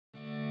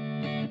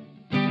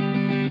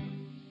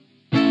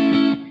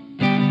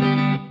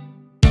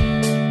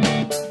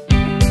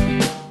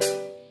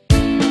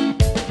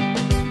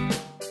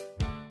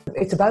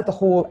it's about the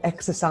whole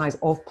exercise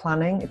of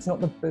planning. It's not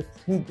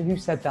who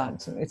said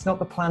that? It's not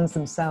the plans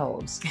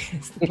themselves.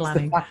 It's the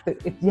planning. The fact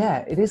that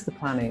it is the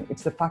planning.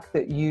 It's the fact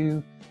that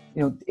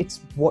it's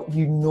what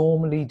you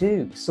normally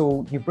do.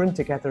 So you bring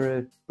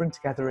together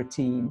a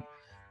team,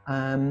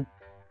 and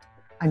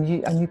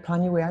you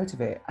plan your way out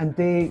of it. And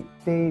they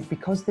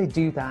because they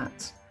do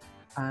that,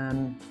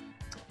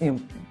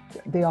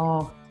 they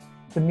are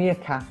the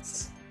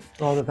meerkats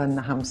rather than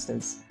the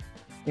hamsters.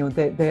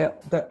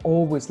 They're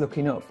always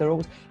looking up.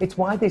 It's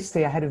why they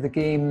stay ahead of the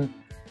game.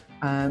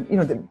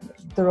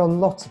 There are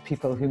lots of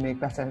people who make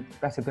better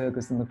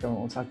burgers than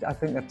McDonald's. I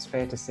think that's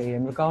fair to say.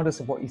 And regardless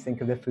of what you think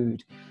of their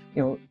food,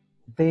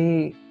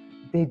 they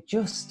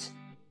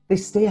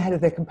stay ahead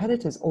of their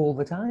competitors all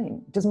the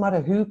time. It doesn't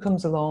matter who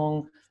comes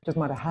along. It doesn't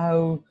matter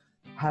how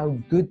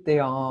good they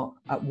are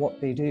at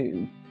what they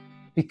do.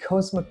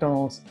 Because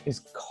McDonald's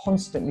is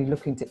constantly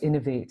looking to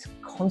innovate,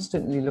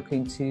 constantly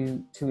looking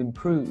to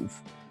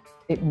improve,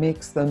 it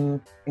makes them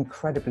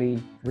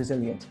incredibly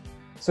resilient.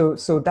 So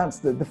that's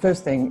the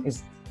first thing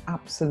is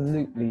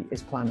absolutely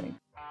is planning.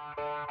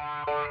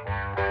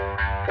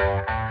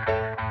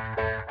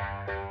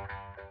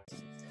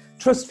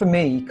 Trust for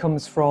me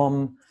comes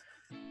from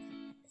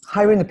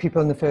hiring the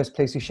people in the first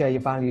place who share your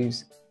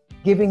values,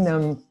 giving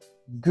them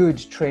good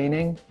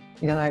training,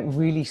 like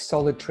really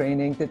solid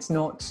training that's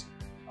not,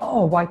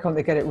 oh, why can't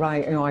they get it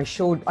right? I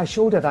showed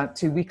her that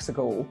 2 weeks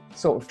ago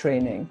sort of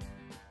training.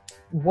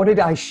 What did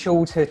I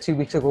showed her 2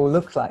 weeks ago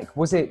look like?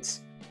 Was it,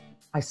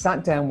 I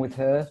sat down with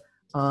her,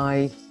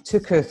 I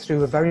took her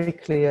through a very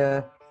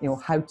clear,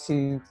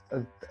 how-to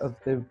of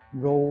the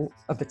role,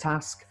 of the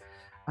task.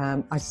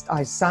 I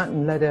sat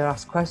and let her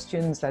ask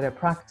questions, let her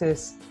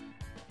practice.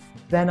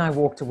 Then I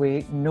walked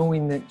away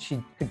knowing that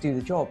she could do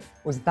the job.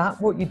 Was that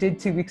what you did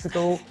 2 weeks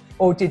ago?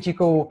 Or did you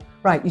go,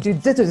 right, you do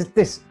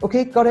this,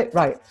 okay, got it,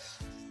 right.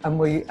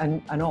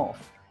 And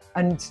off.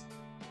 And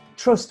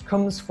trust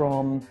comes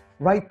from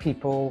right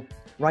people,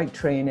 right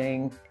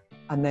training,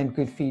 and then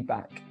good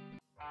feedback.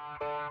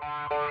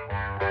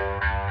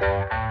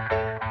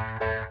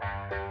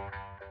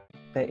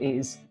 There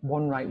is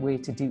one right way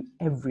to do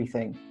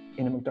everything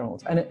in a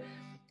McDonald's. And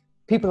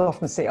people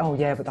often say, oh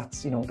yeah, but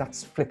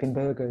that's flipping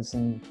burgers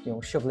and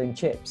shoveling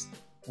chips.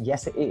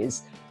 Yes, it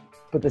is.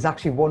 But there's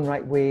actually one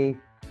right way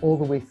all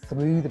the way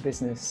through the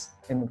business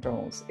in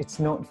McDonald's. It's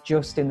not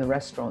just in the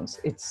restaurants,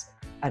 it's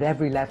at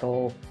every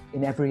level,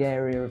 in every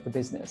area of the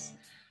business.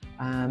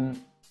 And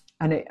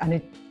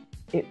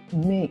it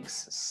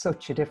makes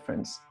such a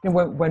difference.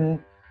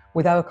 When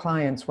with our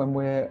clients, when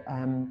we're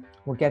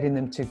getting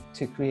them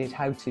to create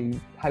how-to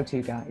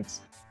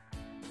guides,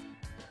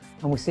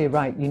 and we say,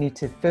 right, you need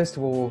to first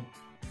of all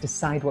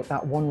decide what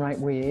that one right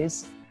way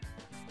is,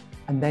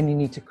 and then you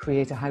need to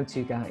create a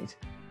how-to guide.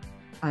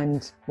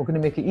 And we're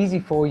going to make it easy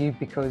for you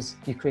because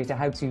you create a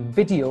how-to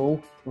video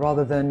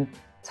rather than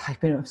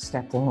typing up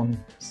step 1,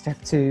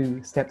 step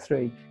 2, step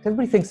 3.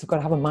 Everybody thinks they've got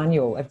to have a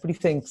manual. Everybody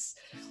thinks,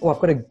 oh, I've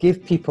got to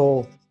give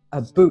people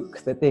a book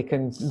that they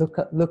can look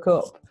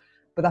up.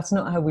 But that's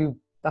not how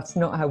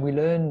we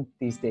learn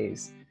these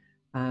days.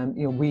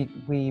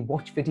 We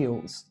watch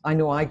videos. I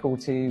know I go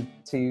to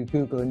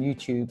Google and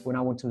YouTube when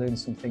I want to learn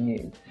something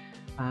new.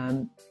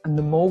 And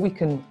the more we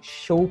can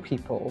show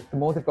people, the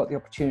more they've got the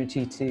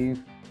opportunity to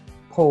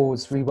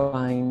pause,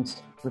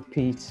 rewind,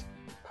 repeat.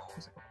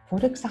 Pause.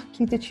 What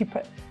exactly did she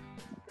put?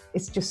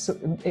 It's just,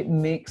 it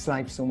makes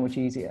life so much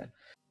easier.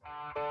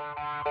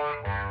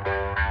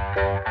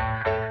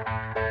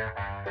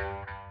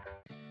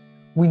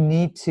 We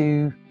need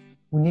to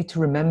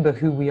remember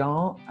who we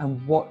are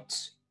and what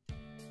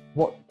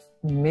has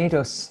made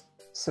us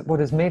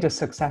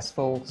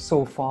successful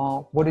so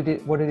far, what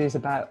it is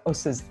about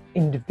us as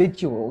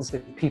individuals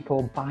that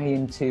people buy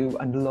into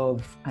and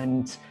love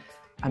and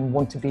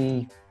want to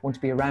be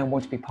around,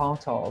 want to be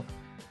part of,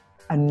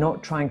 and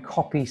not try and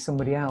copy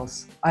somebody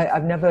else. I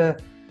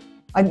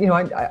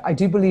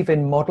do believe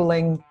in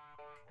modeling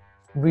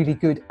really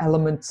good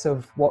elements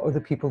of what other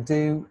people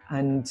do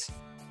and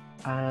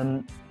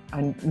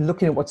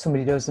looking at what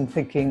somebody does and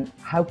thinking,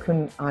 how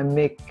can I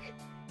make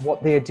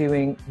what they're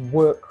doing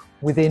work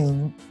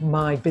within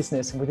my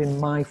business and within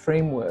my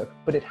framework?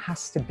 But it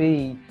has to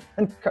be,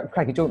 and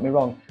Craigie, don't get me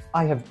wrong,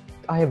 I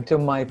have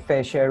done my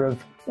fair share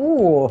of,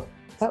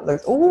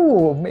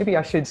 maybe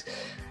I should,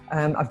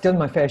 I've done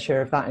my fair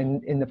share of that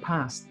in the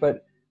past,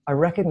 but I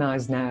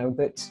recognize now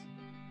that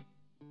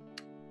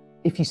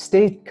if you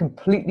stay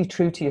completely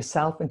true to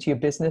yourself and to your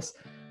business,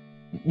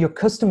 your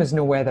customers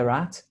know where they're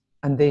at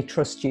and they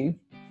trust you,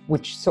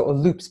 which sort of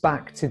loops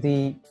back to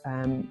the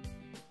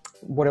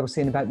what I was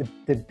saying about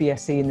the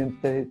BSE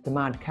and the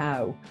mad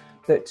cow,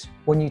 that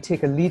when you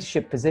take a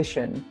leadership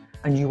position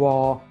and you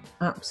are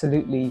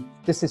absolutely,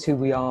 this is who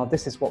we are,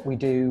 this is what we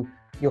do,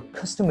 your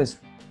customers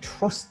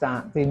trust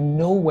that, they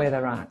know where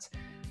they're at.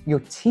 Your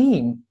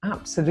team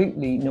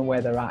absolutely know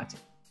where they're at,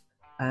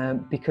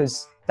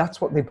 because that's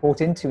what they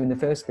bought into in the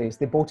first place.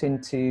 They bought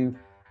into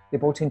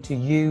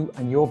you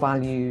and your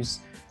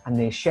values, and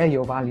they share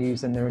your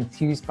values, and they're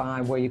enthused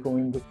by where you're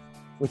going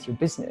with your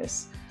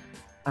business.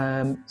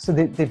 So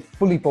they've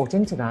fully bought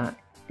into that.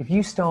 If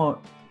you start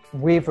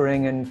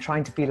wavering and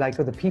trying to be like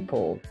other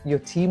people, your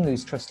team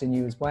lose trust in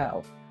you as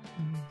well.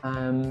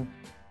 And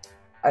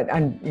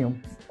you know,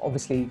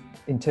 obviously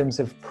in terms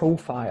of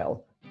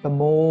profile, the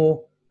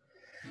more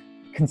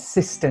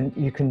consistent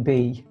you can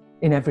be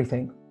in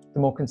everything, the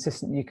more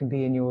consistent you can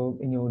be in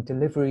your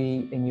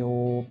delivery, in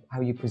your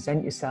how you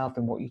present yourself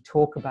and what you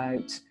talk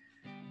about,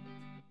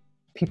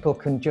 people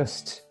can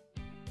just,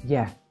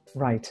 yeah,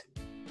 right,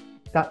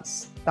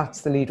 that's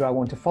the leader I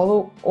want to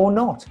follow, or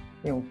not,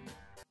 you know.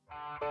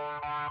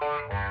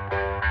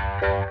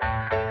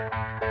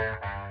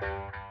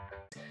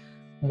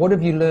 What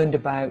have you learned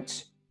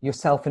about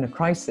yourself in a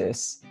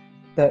crisis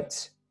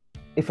that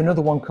if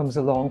another one comes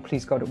along,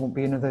 please God, it won't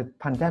be another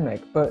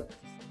pandemic, but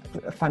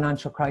a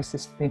financial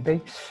crisis maybe.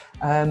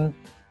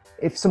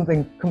 If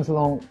something comes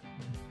along,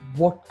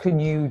 what can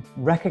you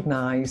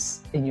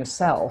recognize in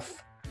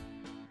yourself?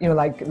 You know,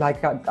 like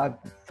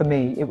for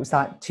me, it was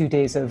that 2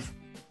 days of,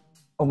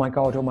 oh my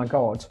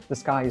God, the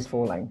sky is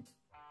falling.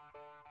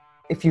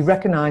 If you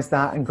recognize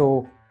that and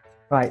go,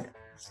 right,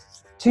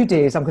 2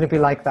 days, I'm going to be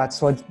like that.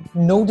 So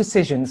no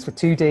decisions for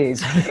 2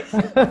 days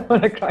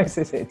when a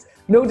crisis hits.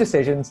 No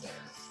decisions.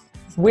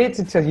 Wait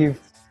until you've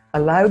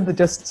allowed the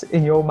dust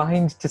in your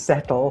mind to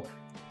settle,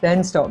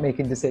 then start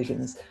making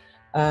decisions.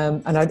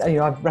 And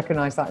I've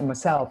recognized that in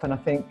myself, and I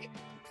think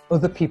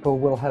other people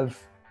will have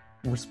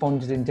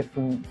responded in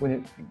different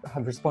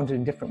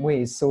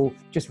ways. So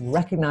just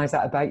recognize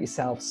that about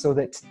yourself so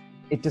that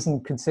it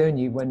doesn't concern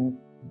you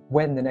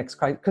when the next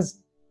crisis,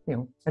 because you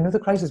know another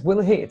crisis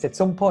will hit at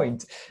some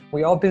point.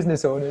 We are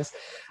business owners,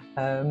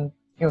 you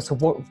know. So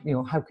what, you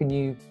know, how can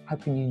you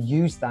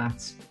use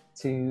that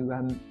to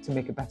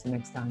make it better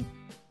next time?